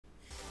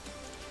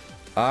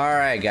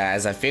Alright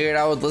guys, I figured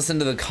I would listen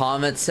to the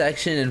comment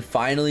section and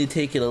finally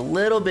take it a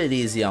little bit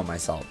easy on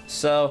myself.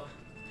 So,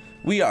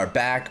 we are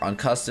back on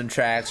custom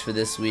tracks for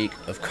this week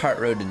of Kart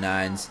Road to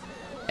Nines.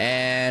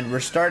 And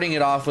we're starting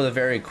it off with a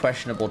very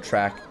questionable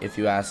track, if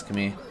you ask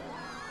me.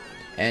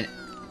 And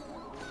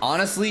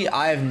honestly,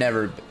 I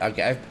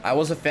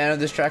was a fan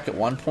of this track at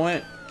one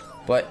point.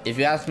 But if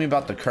you ask me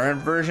about the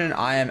current version,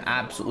 I am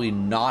absolutely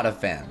not a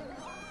fan.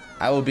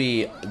 I will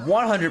be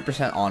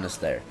 100%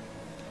 honest there.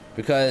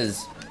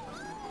 Because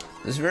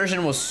this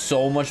version was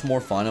so much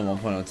more fun in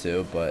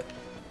 1.02, but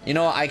you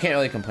know what? I can't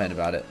really complain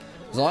about it.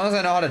 As long as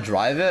I know how to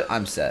drive it,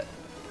 I'm set.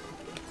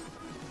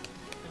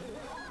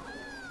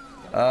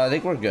 I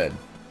think we're good.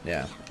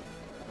 Yeah.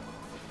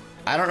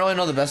 I don't really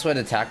know the best way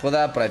to tackle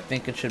that, but I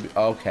think it should be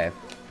okay.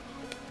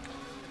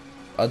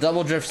 A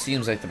double drift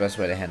seems like the best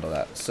way to handle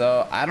that.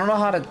 So I don't know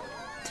how to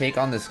take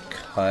on this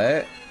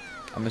cut.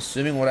 I'm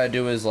assuming what I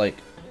do is like,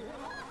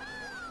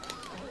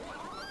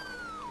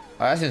 oh,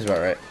 that seems about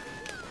right.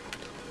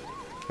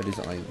 I do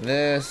something like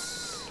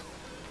this.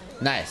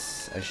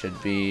 Nice. I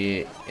should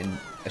be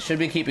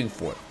keeping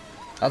fourth.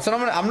 That's what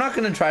I'm not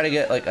gonna try to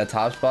get like a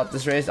top spot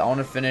this race. I want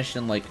to finish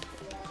in like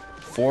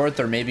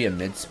fourth or maybe a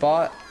mid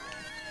spot.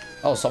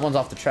 Oh, someone's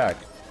off the track.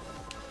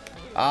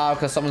 Ah,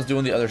 because someone's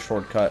doing the other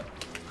shortcut.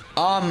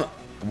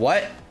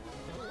 What?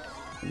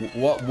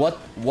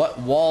 What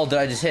wall did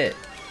I just hit?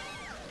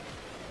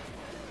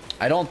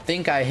 I don't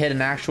think I hit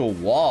an actual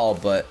wall,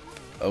 but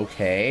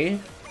okay.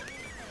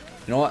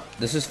 You know what?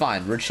 This is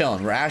fine. We're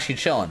chilling. We're actually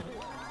chilling.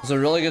 This is a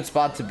really good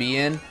spot to be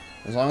in.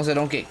 As long as I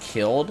don't get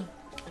killed.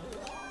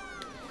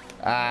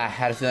 I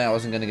had a feeling I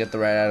wasn't going to get the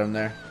right item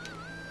there.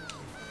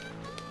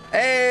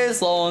 Hey,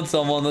 slowing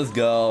someone. Let's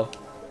go.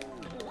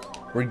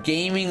 We're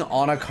gaming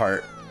on a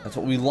cart. That's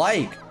what we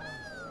like.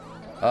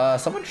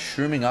 Someone's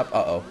shrooming up.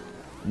 Uh-oh.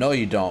 No,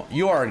 you don't.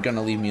 You are going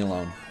to leave me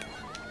alone.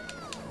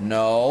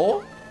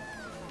 No.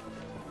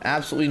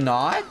 Absolutely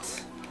not.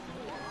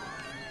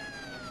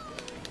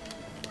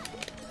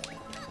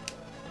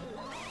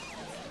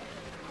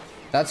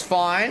 That's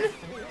fine.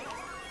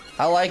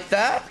 I like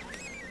that.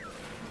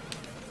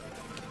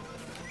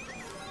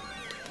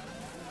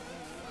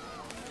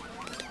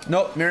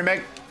 Nope, Mirror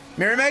Meg.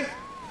 Mirror Meg.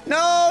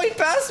 No, he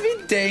passed me.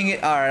 Dang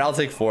it. All right, I'll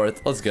take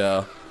fourth. Let's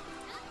go.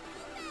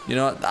 You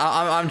know what?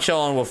 I'm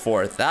chilling with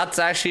fourth. That's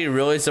actually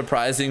really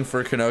surprising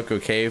for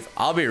Kanoko Cave.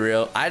 I'll be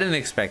real. I didn't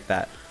expect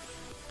that.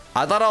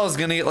 I thought I was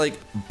going to get like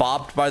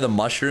bopped by the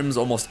mushrooms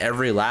almost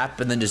every lap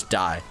and then just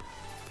die.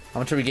 How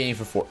much are we gaining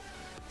for fourth?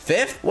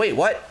 Fifth? Wait,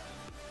 what?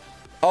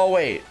 Oh,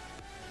 wait.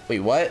 Wait,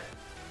 what?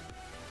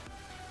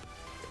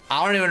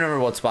 I don't even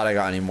remember what spot I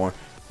got anymore.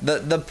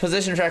 The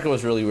position tracker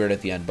was really weird at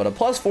the end, but a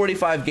plus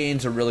 45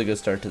 gains a really good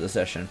start to the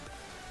session.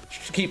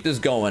 Just keep this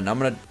going. I'm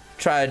going to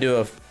try to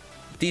do a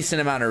decent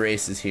amount of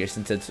races here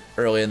since it's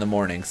early in the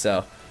morning,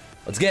 so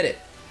let's get it.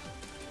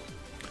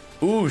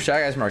 Ooh, Shy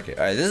Guys Market.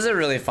 All right, this is a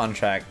really fun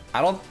track.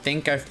 I don't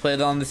think I've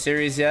played it on the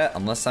series yet,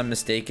 unless I'm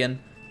mistaken.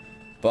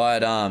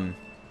 But, well,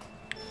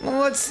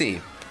 let's see.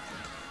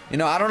 You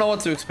know, I don't know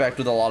what to expect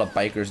with a lot of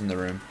bikers in the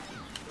room.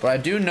 But I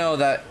do know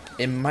that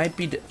it might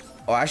be...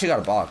 Oh, I actually got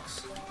a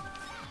box.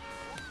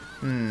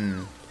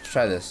 Let's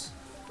try this.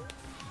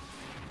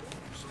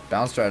 Just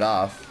bounced right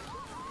off.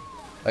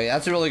 Okay,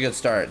 that's a really good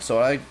start. So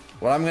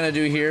what I'm going to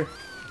do here,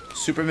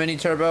 super mini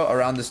turbo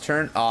around this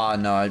turn. Oh,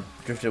 no, I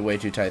drifted way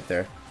too tight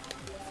there.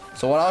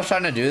 So what I was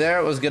trying to do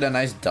there was get a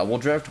nice double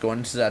drift going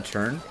into that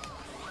turn.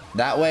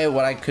 That way,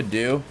 what I could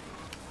do...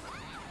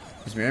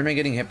 Is Mirrorman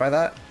getting hit by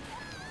that?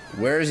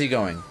 Where is he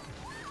going?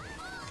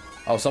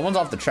 Oh, someone's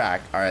off the track.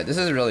 All right, this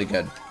is really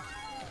good.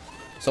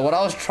 So what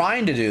I was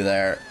trying to do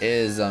there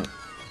is...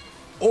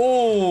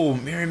 oh,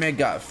 Mirrorman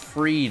got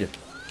freed.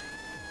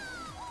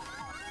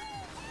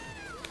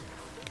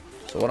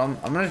 So what I'm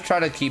going to try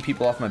to keep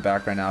people off my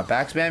back right now.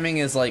 Back spamming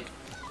is like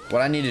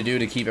what I need to do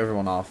to keep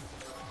everyone off.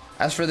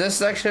 As for this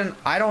section,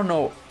 I don't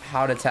know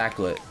how to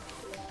tackle it.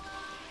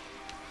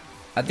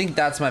 I think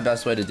that's my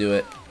best way to do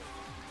it.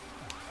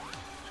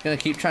 Just gonna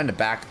keep trying to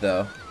back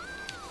though.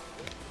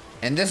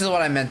 And this is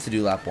what I meant to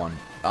do lap one.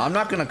 I'm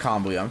not gonna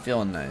combo you, I'm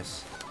feeling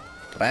nice.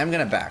 But I am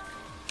gonna back.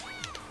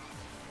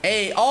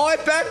 Hey, oh, I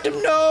backed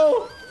him,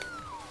 no!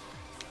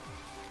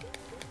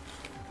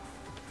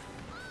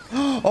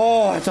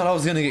 Oh, I thought I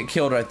was gonna get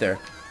killed right there.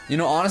 You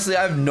know, honestly,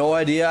 I have no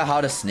idea how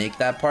to snake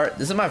that part.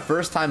 This is my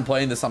first time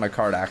playing this on a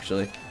card,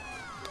 actually.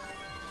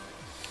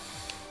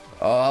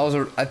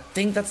 Oh, I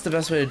think that's the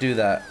best way to do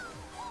that.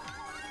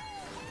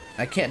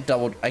 I can't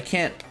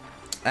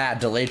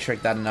delay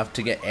trick that enough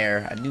to get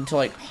air. I need to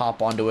like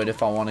hop onto it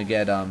if I want to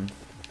get no,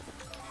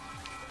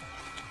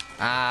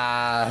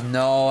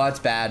 that's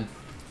bad.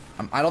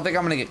 I don't think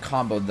I'm gonna get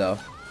comboed though.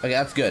 Okay,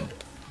 that's good.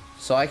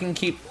 So I can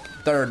keep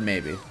third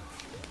maybe.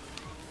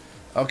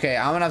 Okay,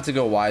 I'm gonna have to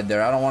go wide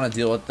there. I don't want to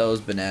deal with those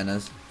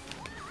bananas.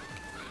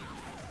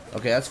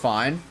 Okay, that's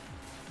fine.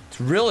 It's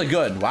really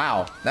good.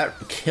 Wow, that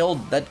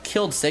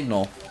killed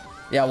Signal.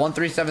 Yeah,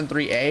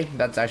 1373A.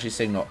 That's actually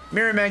Signal.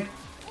 Mirror Meg,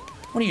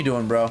 what are you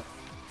doing, bro?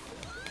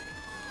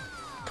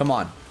 Come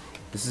on,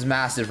 this is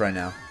massive right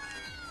now.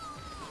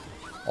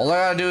 All I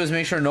gotta do is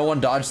make sure no one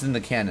dodges in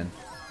the cannon.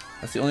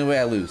 That's the only way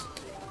I lose.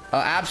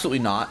 Absolutely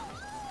not.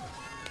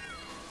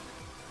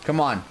 Come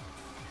on.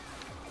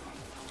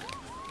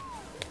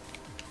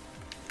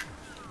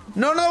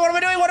 No, no, what am I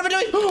doing? What am I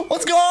doing?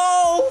 Let's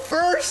go!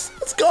 First!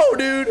 Let's go,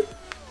 dude!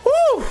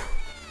 Woo!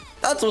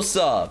 That's what's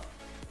up.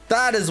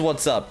 That is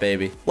what's up,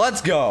 baby.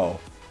 Let's go.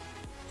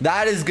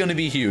 That is gonna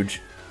be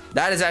huge.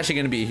 That is actually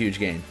gonna be a huge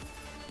gain.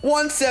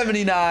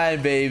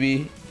 179,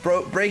 baby.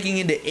 Breaking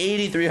into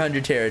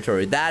 8,300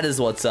 territory. That is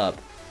what's up.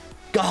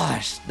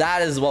 Gosh,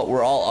 that is what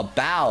we're all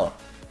about.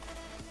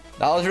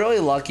 That was really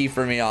lucky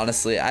for me,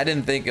 honestly. I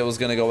didn't think it was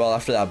gonna go well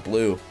after that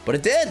blue, but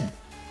it did.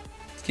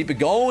 Let's keep it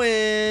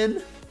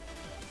going.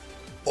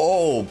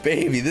 Oh,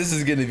 baby, this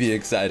is gonna be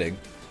exciting.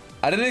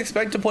 I didn't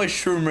expect to play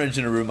Shroom Ridge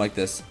in a room like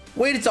this.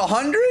 Wait, it's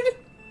 100?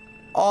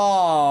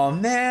 Oh,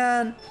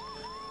 man.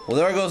 Well,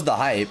 there goes the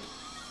hype.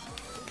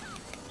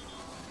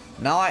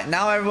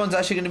 Now everyone's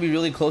actually gonna be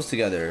really close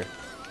together.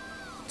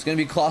 It's gonna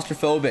be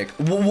claustrophobic.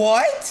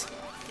 What?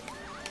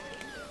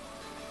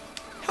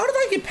 How did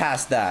I get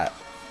past that?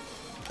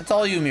 That's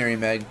all you,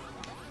 EmilP.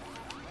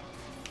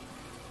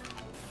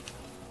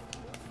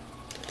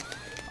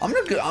 I'm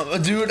gonna go,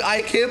 dude,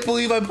 I can't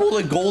believe I pulled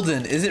a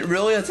golden. Is it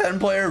really a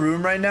 10-player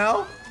room right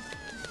now?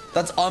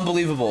 That's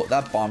unbelievable.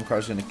 That bomb car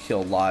is gonna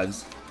kill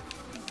lives.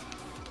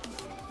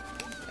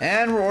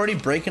 And we're already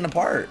breaking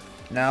apart.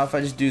 Now if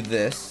I just do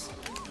this.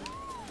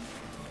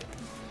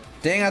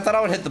 Dang, I thought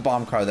I would hit the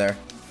bomb car there.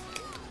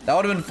 That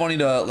would have been funny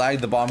to lag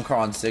the bomb car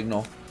on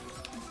signal.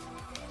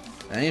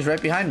 And he's right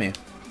behind me.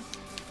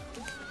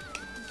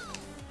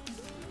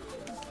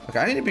 Okay,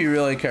 I need to be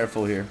really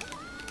careful here.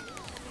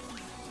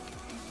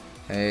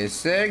 Hey,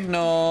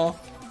 signal.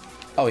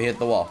 Oh, he hit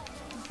the wall.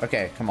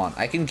 Okay, come on.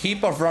 I can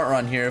keep a front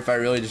run here if I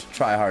really just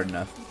try hard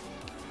enough.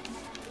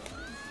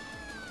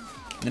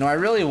 You know, I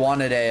really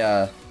wanted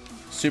a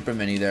super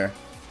mini there.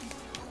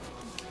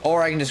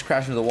 Or I can just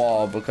crash into the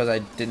wall because I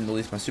didn't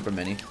release my super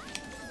mini.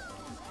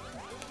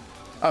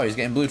 Oh, he's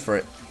getting blued for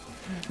it.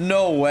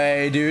 No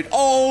way, dude.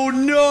 Oh,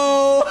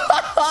 no.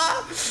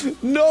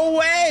 No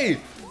way.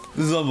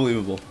 This is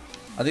unbelievable.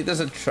 I think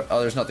there's a... oh,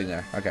 there's nothing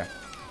there. Okay.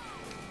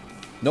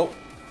 Nope.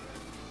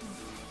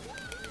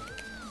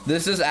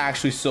 This is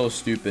actually so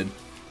stupid.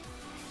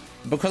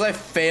 Because I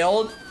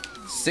failed,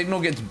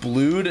 signal gets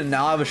blued, and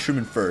now I have a Shroom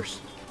in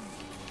first.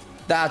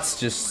 That's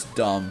just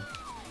dumb.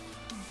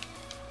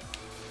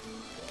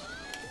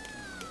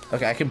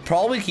 Okay, I can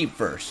probably keep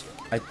first,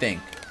 I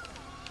think.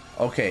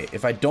 Okay,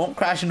 if I don't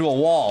crash into a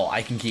wall,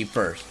 I can keep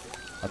first.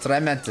 That's what I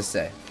meant to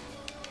say.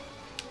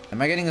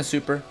 Am I getting a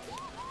super?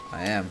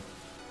 I am.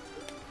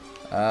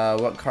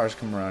 What cars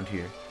come around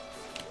here?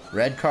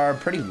 Red car,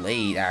 pretty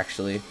late,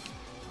 actually.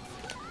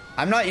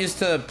 I'm not used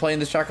to playing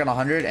this track on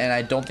 100, and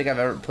I don't think I've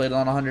ever played it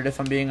on 100, if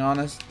I'm being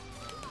honest.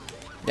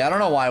 Yeah, I don't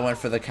know why I went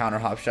for the counter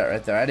hop shot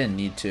right there. I didn't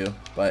need to,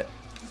 but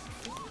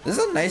this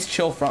is a nice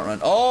chill front run.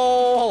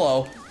 Oh,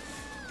 hello.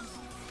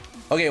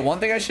 Okay, one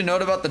thing I should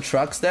note about the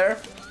trucks there,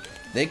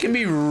 they can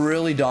be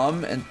really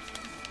dumb and...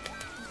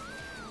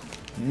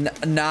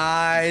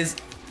 nice.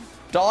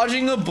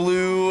 Dodging a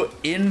blue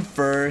in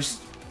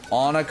first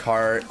on a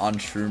cart on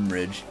Shroom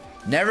Ridge.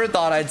 Never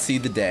thought I'd see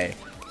the day.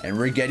 And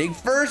we're getting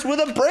first with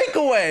a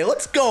breakaway.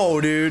 Let's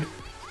go, dude.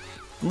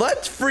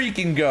 Let's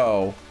freaking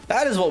go.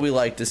 That is what we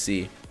like to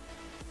see.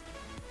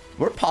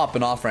 We're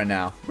popping off right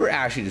now. We're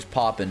actually just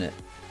popping it.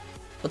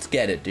 Let's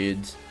get it,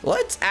 dudes.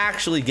 Let's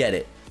actually get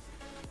it.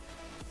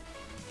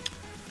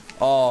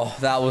 Oh,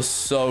 that was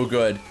so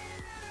good.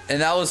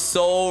 And that was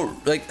so,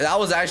 like, that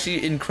was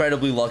actually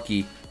incredibly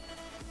lucky.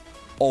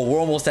 Oh, we're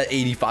almost at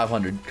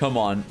 8,500. Come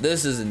on.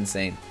 This is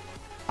insane.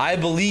 I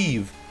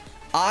believe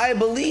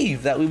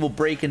that we will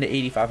break into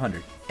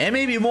 8,500. And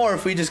maybe more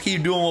if we just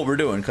keep doing what we're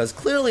doing. Because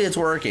clearly it's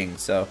working.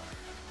 So,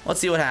 let's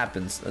see what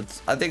happens.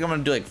 I think I'm going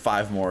to do like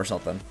 5 more or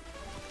something.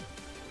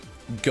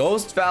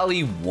 Ghost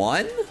Valley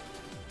 1?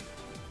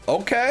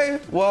 Okay,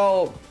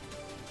 well,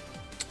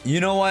 you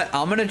know what?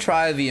 I'm going to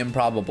try the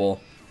improbable.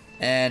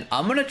 And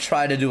I'm going to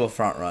try to do a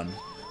front run.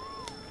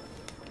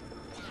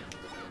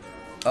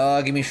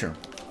 Give me Shroom.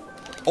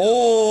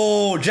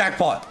 Oh,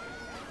 jackpot.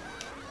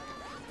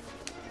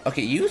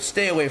 Okay, you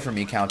stay away from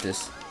me,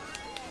 Countess.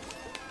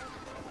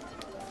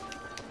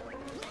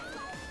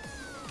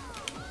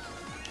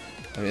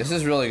 Okay, this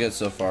is really good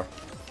so far.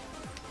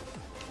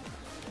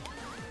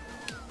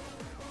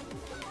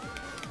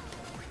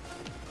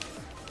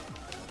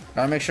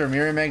 Gotta make sure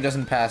EmilP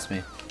doesn't pass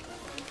me.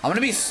 I'm gonna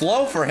be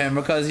slow for him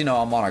because, you know,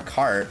 I'm on a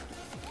cart.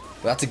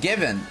 But that's a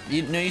given.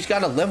 You know, you just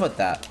gotta live with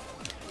that.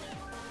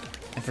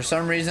 And for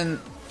some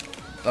reason,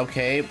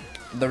 okay,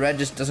 the red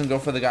just doesn't go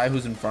for the guy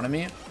who's in front of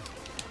me.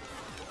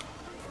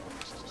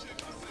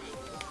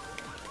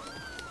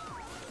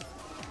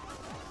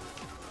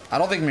 I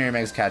don't think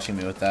EmilP's catching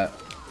me with that.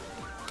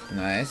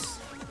 Nice.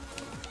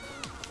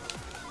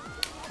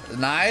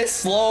 Nice.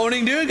 Slow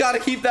owning, dude. Gotta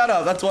keep that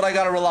up. That's what I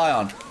gotta rely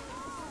on.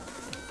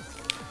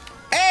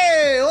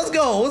 Hey, let's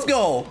go. Let's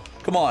go.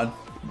 Come on.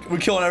 We're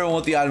killing everyone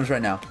with the items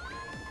right now.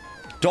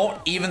 Don't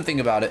even think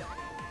about it.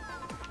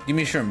 Give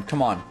me Shroom.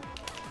 Come on.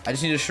 I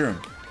just need a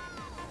shroom.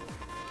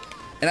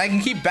 And I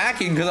can keep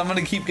backing because I'm going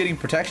to keep getting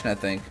protection, I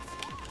think.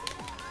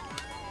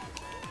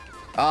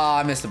 Ah,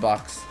 I missed the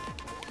box.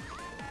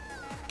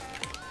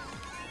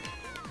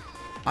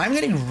 I'm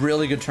getting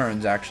really good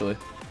turns, actually.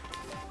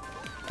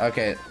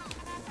 Okay.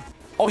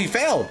 Oh, he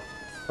failed.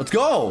 Let's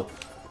go.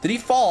 Did he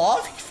fall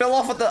off? He fell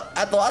off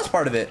at the last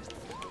part of it.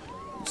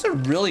 It's a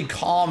really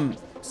calm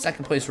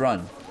second place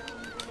run.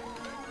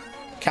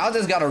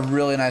 Calde's got a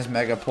really nice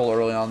mega pull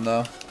early on,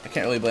 though. I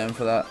can't really blame him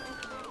for that.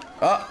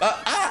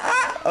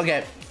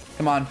 Okay,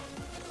 come on.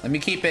 Let me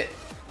keep it.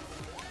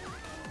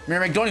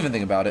 Miramac, don't even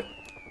think about it.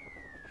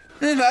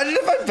 Imagine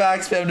if I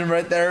back spammed him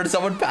right there and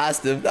someone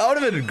passed him. That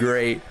would have been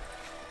great.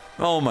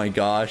 Oh my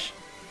gosh.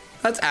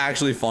 That's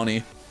actually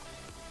funny.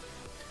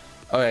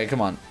 Okay,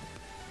 come on.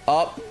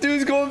 Oh,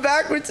 dude's going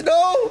backwards.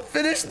 No,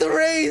 finish the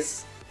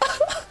race.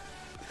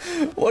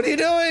 What are you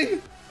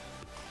doing?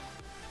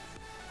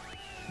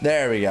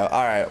 There we go.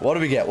 All right, what do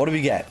we get? What do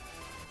we get?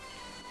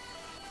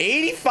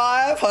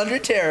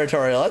 8,500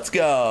 territory. Let's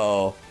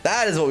go.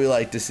 That is what we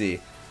like to see.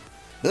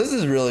 This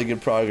is really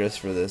good progress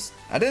for this.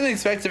 I didn't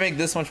expect to make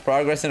this much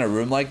progress in a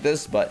room like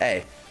this, but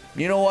hey,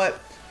 you know what?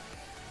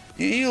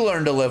 You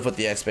learn to live with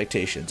the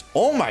expectations.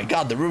 Oh my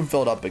god, the room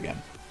filled up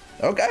again.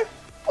 Okay,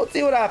 let's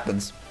see what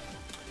happens.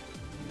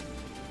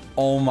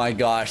 Oh my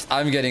gosh,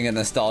 I'm getting a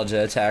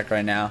nostalgia attack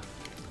right now.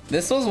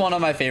 This was one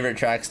of my favorite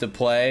tracks to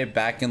play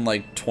back in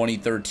like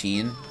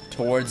 2013,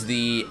 towards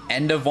the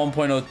end of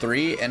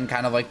 1.03 and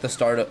kind of like the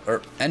start of,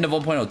 or end of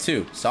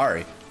 1.02,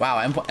 sorry. Wow,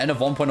 end of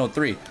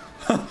 1.03.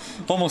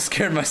 Almost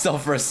scared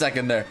myself for a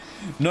second there.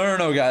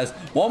 No, guys.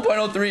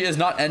 1.03 is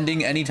not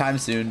ending anytime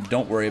soon.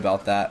 Don't worry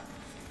about that.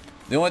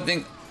 The only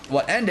thing,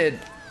 what ended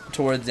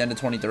towards the end of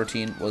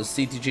 2013 was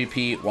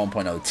CTGP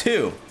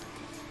 1.02.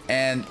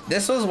 And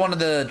this was one of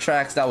the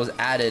tracks that was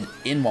added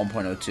in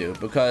 1.02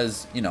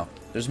 because, you know,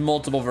 there's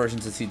multiple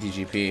versions of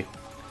CTGP.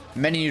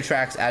 Many new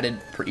tracks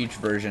added for each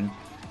version.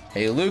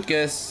 Hey,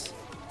 Lucas.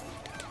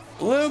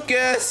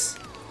 Lucas!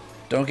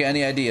 Don't get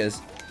any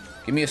ideas.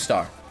 Give me a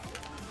star.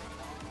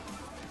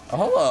 Oh,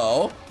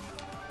 hello.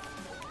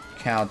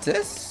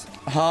 Countess?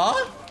 Huh?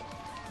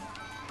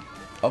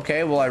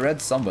 Okay, well, I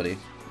read somebody.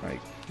 All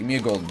right, give me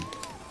a golden.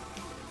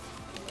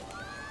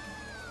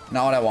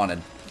 Not what I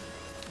wanted.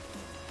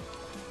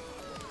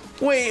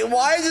 Wait,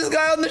 why is this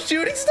guy on the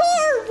shooting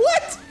star?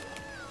 What?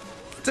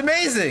 It's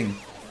amazing.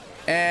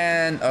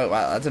 And, oh,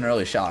 wow, that's an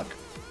early shock.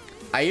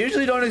 I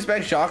usually don't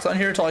expect shocks on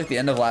here until like the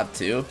end of lap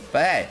 2.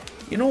 But hey,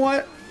 you know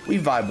what? We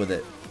vibe with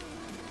it.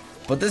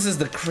 But this is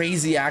the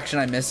crazy action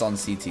I miss on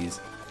CTs.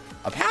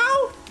 A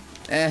pow?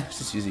 Let's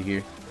just use it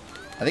here.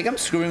 I think I'm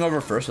screwing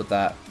over first with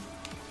that.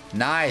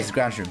 Nice,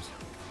 ground shrooms.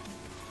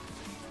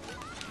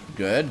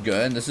 Good.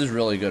 This is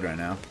really good right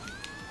now.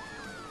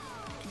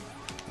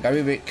 Gotta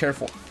be a bit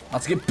careful.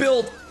 Let's get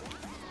built.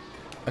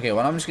 Okay,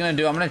 what I'm just gonna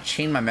do, I'm gonna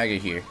chain my mega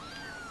here.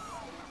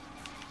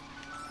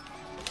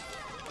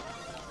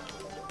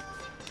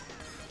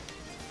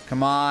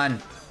 Come on.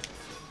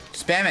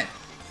 Spam it.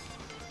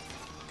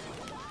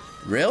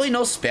 Really?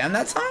 No spam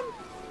that time?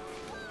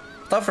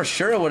 I thought for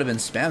sure it would have been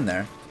spam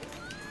there.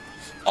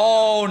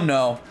 Oh,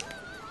 no.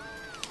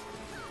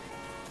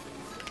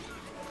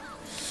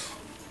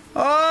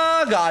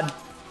 Oh, God.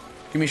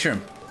 Give me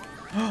shroom.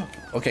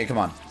 Okay, come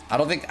on. I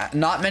don't think...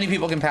 Not many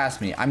people can pass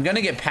me. I'm going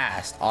to get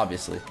passed,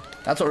 obviously.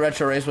 That's what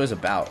Retro Raceway is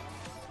about.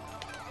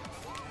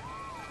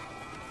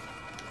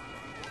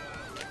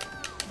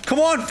 Come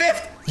on,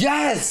 fifth!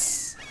 Yes!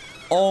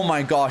 Oh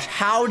my gosh,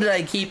 how did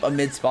I keep a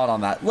mid spot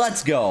on that?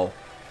 Let's go.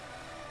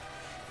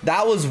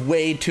 That was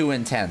way too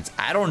intense.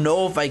 I don't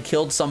know if I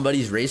killed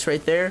somebody's race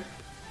right there.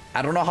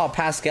 I don't know how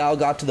Pascal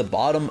got to the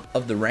bottom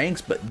of the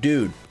ranks, but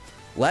dude,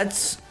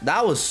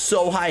 that was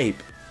so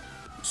hype.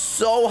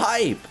 So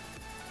hype.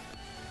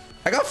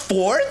 I got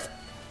 4th?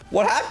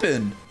 What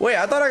happened? Wait,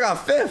 I thought I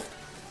got 5th.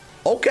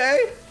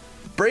 Okay.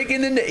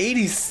 Breaking into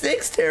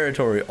 86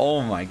 territory.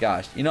 Oh my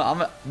gosh. You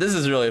know, this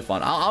is really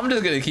fun. I'm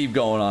just gonna keep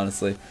going,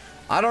 honestly.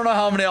 I don't know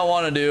how many I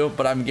want to do,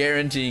 but I'm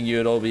guaranteeing you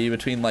it'll be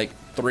between like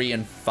 3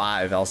 and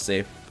 5, I'll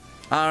say.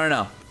 I don't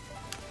know.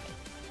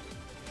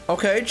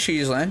 Okay,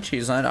 Cheeseland.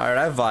 All right,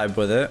 I vibe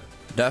with it.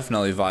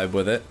 Definitely vibe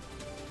with it.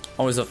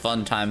 Always a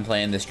fun time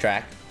playing this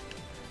track.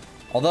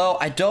 Although,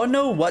 I don't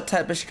know what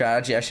type of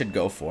strategy I should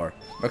go for.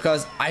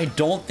 Because I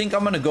don't think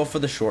I'm going to go for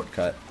the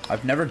shortcut.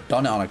 I've never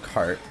done it on a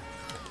cart.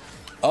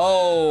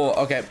 Oh,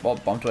 okay. Well,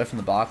 bumped away from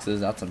the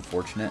boxes. That's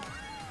unfortunate.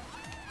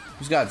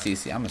 Who's got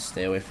TC? I'm going to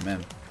stay away from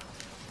him.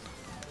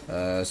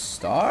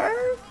 Star?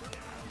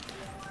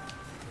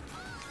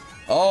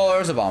 Oh,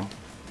 there's a bomb.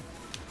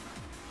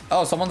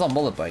 Oh, someone's on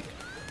bullet bike.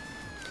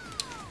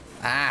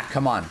 Ah,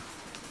 come on.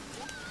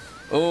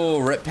 Oh,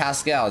 rip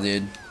Pascal,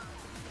 dude.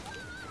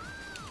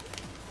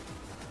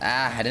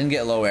 Ah, I didn't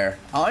get low air.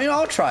 Oh, you know,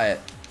 I'll try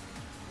it.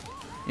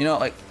 You know,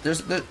 like,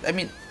 I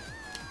mean...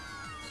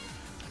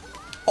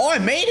 Oh, I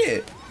made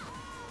it!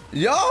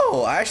 Yo,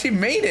 I actually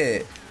made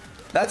it!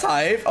 That's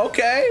hype.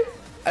 Okay.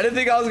 I didn't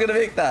think I was gonna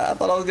make that. I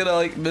thought I was gonna,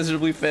 like,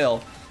 miserably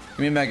fail. Give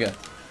me a mega.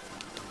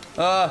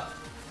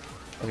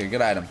 Okay,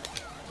 good item.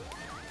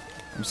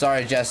 I'm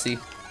sorry, Jesse.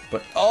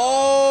 But,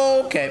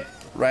 oh, okay.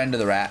 Right into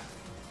the rat.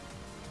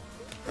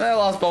 I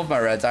lost both my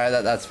reds. All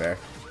right, that's fair.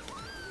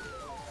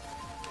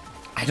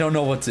 I don't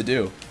know what to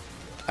do.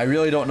 I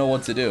really don't know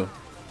what to do.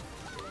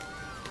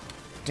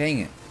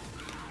 Dang it.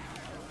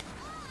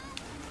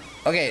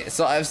 Okay,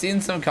 so I've seen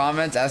some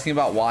comments asking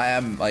about why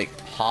I'm like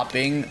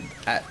hopping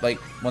at like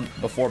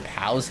before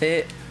POWs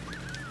hit.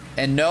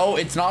 And no,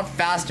 it's not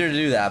faster to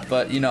do that,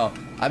 but you know,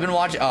 I've been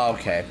watching, oh,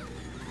 okay.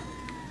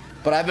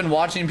 But I've been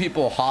watching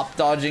people hop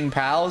dodging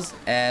POWs,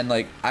 and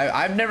like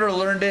I've never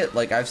learned it.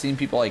 Like I've seen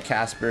people like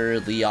Casper,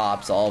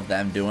 Leops, all of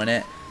them doing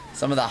it.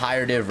 Some of the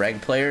higher div reg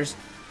players.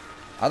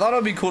 I thought it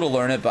would be cool to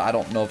learn it, but I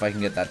don't know if I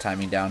can get that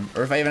timing down,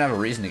 or if I even have a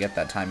reason to get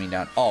that timing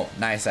down. Oh,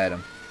 nice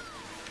item.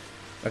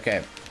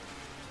 Okay.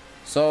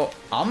 So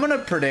I'm gonna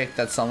predict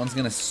that someone's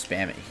gonna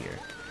spam it here.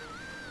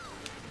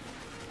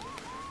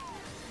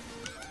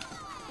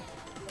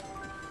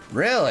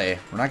 Really?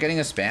 We're not getting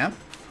a spam?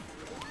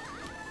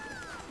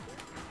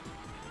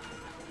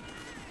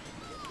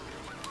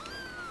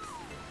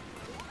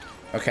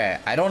 Okay,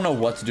 I don't know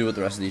what to do with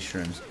the rest of these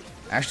shrooms.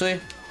 Actually,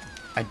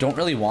 I don't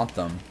really want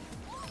them.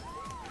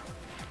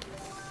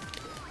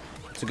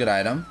 It's a good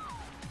item.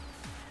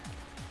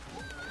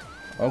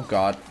 Oh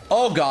god.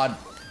 Oh god!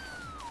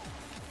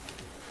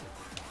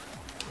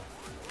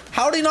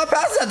 How did he not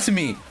pass that to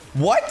me?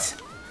 What?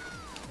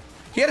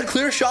 He had a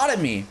clear shot at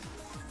me.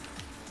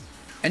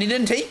 And he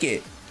didn't take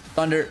it.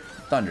 Thunder.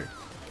 Thunder.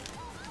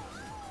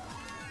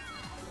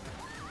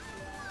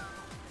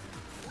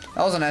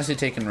 That was a nicely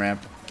taken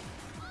ramp.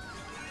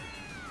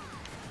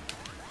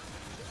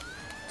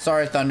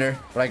 Sorry, Thunder,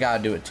 but I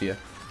gotta do it to you.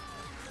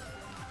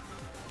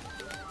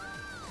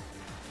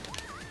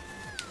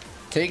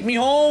 Take me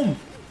home!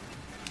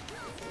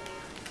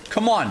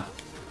 Come on.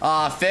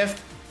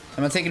 Fifth.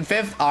 Am I taking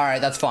fifth?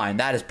 Alright, that's fine.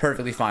 That is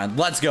perfectly fine.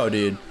 Let's go,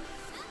 dude.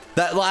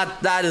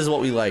 That is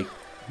what we like.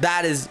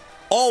 That is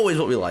always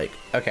what we like.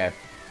 Okay.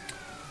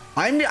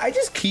 I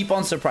just keep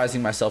on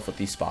surprising myself with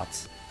these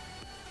spots.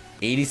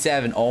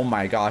 87. Oh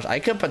my gosh. I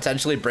could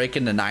potentially break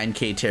into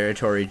 9K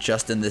territory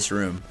just in this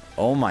room.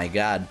 Oh my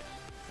god.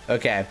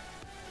 Okay.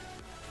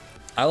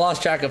 I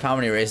lost track of how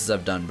many races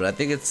I've done, but I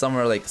think it's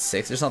somewhere like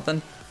 6 or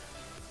something.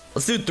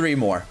 Let's do 3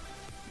 more.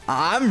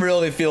 I'm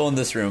really feeling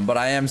this room, but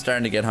I am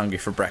starting to get hungry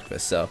for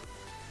breakfast, so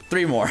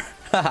 3 more.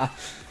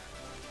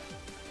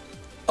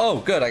 Oh,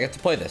 good. I get to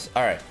play this.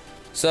 All right.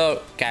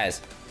 So,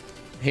 guys,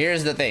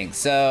 here's the thing.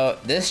 So,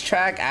 this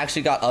track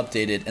actually got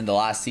updated in the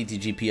last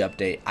CTGP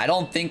update. I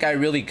don't think I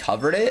really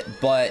covered it,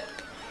 but,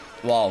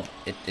 well,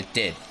 it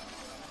did.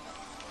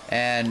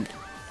 And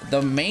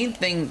the main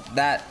thing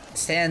that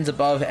stands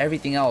above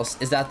everything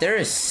else is that there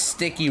is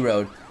sticky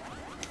road.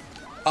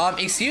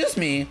 Excuse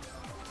me.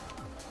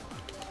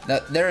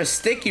 That there is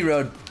sticky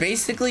road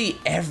basically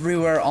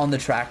everywhere on the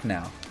track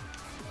now.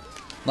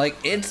 Like,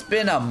 it's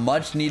been a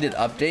much needed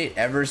update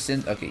ever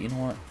since. Okay, you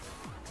know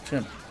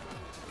what?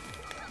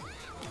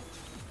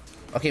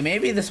 Okay,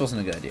 maybe this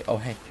wasn't a good idea. Oh,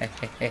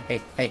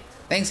 hey.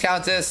 Thanks,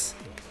 Countess.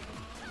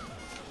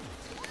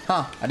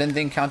 Huh, I didn't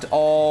think Countess.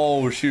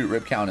 Oh, shoot,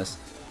 rip Countess.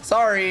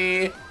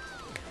 Sorry.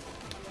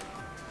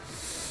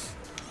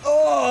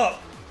 Oh.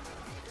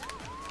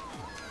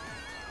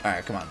 All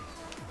right, come on.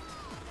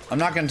 I'm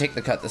not going to take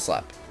the cut this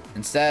lap.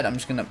 Instead, I'm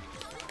just going to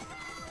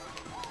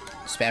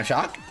spam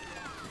shock.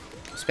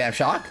 Spam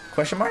shock?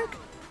 Question mark?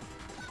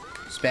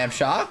 Spam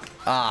shock?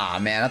 Ah,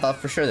 man, I thought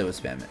for sure they would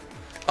spam it.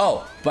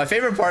 Oh, my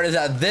favorite part is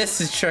that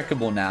this is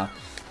trickable now,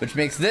 which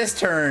makes this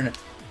turn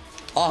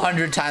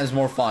 100 times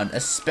more fun,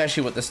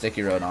 especially with the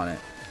sticky road on it.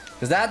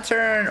 Because that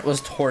turn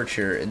was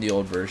torture in the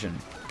old version.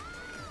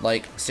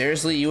 Like,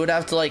 seriously, you would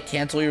have to, like,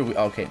 cancel your...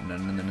 Okay,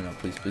 no.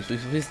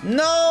 Please.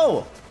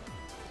 No!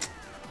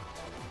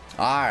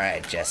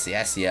 Alright, Jesse,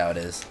 I see how it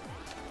is.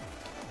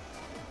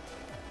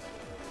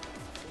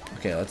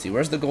 Okay, let's see.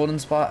 Where's the golden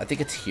spot? I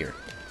think it's here.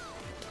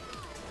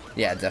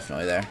 Yeah,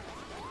 definitely there.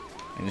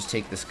 And just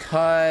take this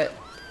cut.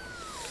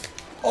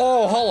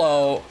 Oh,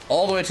 hello.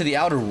 All the way to the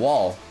outer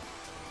wall.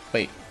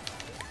 Wait.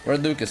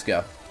 Where'd Lucas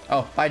go?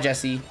 Oh, bye,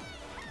 Jesse.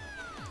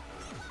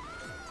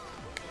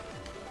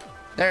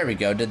 There we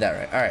go. Did that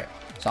right. All right.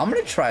 So I'm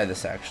going to try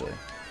this, actually.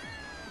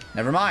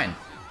 Never mind.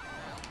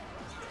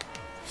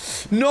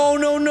 No.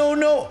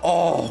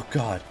 Oh,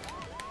 God.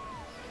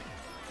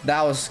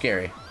 That was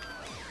scary.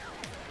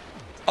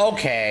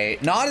 Okay.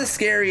 Not as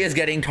scary as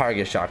getting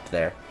target shocked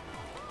there.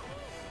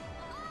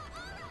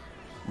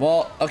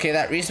 Well, okay,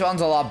 that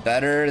respawn's a lot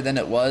better than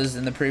it was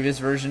in the previous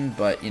version,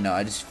 but, you know,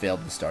 I just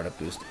failed the startup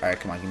boost. All right,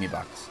 come on, give me a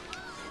box.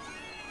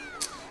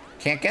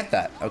 Can't get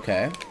that.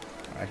 Okay.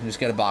 I can just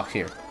get a box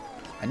here.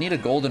 I need a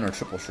golden or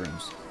triple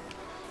shrooms.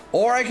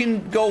 Or I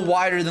can go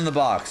wider than the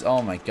box.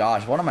 Oh, my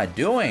gosh. What am I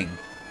doing?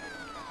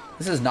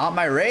 This is not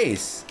my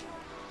race.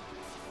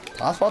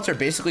 Top spots are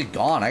basically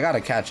gone. I got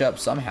to catch up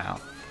somehow.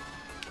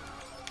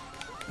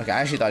 Okay,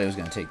 I actually thought he was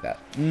going to take that.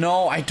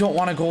 No, I don't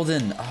want a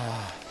golden.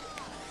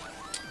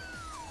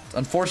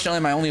 Unfortunately,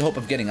 my only hope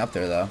of getting up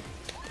there, though.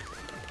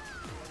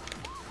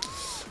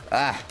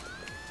 All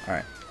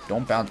right.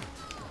 Don't bounce.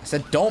 I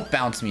said don't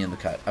bounce me in the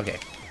cut. Okay.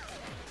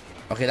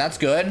 Okay, that's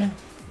good.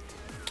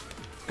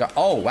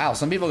 Oh, wow.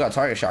 Some people got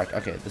target shocked.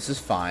 Okay, this is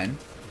fine.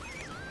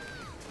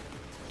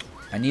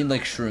 I need,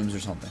 like, shrooms or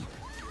something.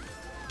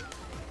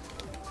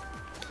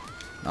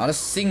 Not a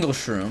single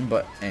shroom,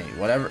 but hey,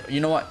 whatever.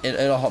 You know what?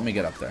 It'll help me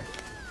get up there.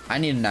 I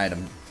need an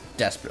item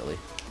desperately.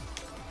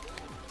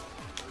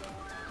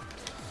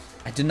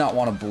 I did not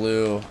want a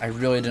blue. I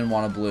really didn't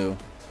want a blue.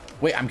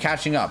 Wait, I'm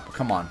catching up.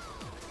 Come on.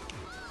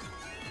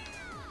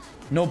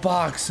 No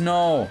box,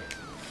 no.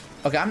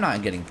 Okay, I'm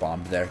not getting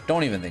bombed there.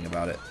 Don't even think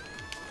about it.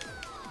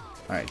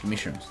 All right, give me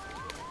shrooms.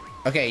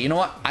 Okay, you know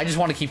what? I just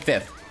want to keep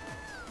 5th.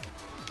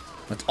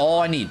 That's all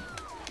I need.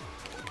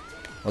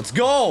 Let's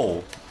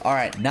go. All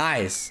right,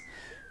 nice.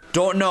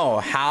 Don't know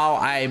how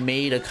I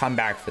made a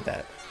comeback for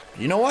that.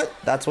 You know what?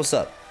 That's what's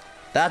up.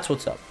 That's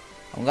what's up.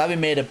 I'm glad we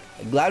made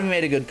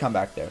a good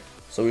comeback there.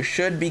 So we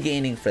should be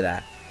gaining for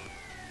that.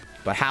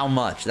 But how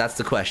much? That's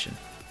the question.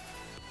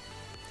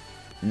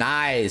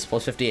 Nice.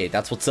 Plus 58.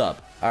 That's what's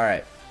up. All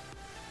right.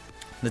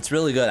 That's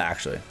really good,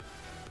 actually.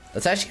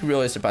 That's actually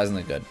really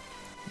surprisingly good.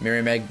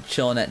 Miri Meg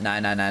chilling at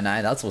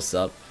 9999. That's what's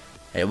up.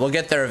 Hey, we'll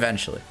get there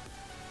eventually.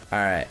 All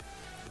right.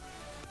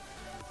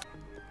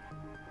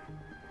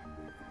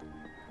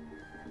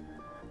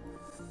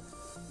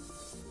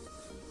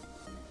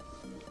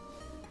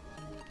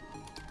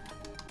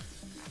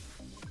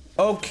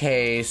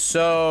 Okay,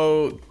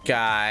 so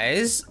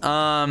guys,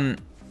 I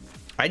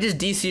just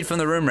DC'd from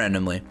the room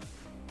randomly.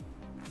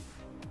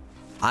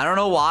 I don't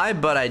know why,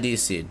 but I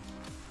DC'd.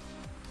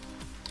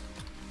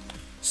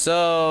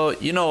 So,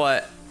 you know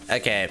what?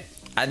 Okay,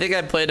 I think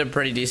I played a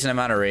pretty decent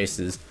amount of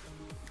races,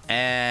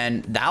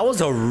 and that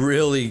was a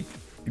really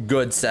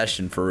good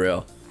session for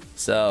real.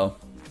 So,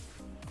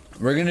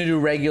 we're gonna do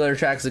regular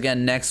tracks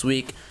again next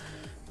week.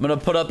 I'm gonna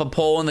put up a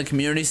poll in the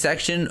community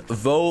section.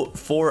 Vote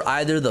for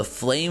either the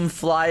Flame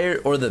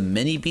Flyer or the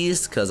Mini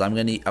Beast, because I'm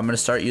gonna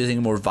start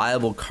using more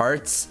viable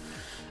carts.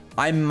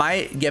 I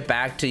might get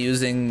back to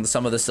using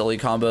some of the silly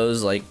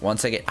combos, like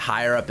once I get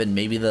higher up in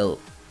maybe the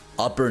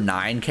upper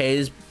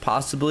 9Ks,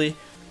 possibly.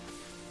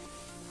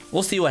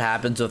 We'll see what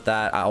happens with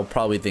that. I'll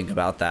probably think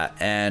about that.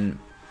 And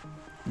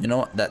you know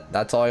what?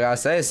 That's all I gotta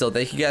say. So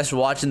thank you guys for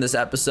watching this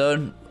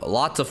episode.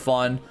 Lots of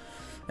fun.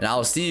 And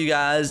I'll see you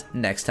guys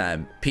next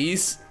time.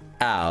 Peace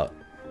out.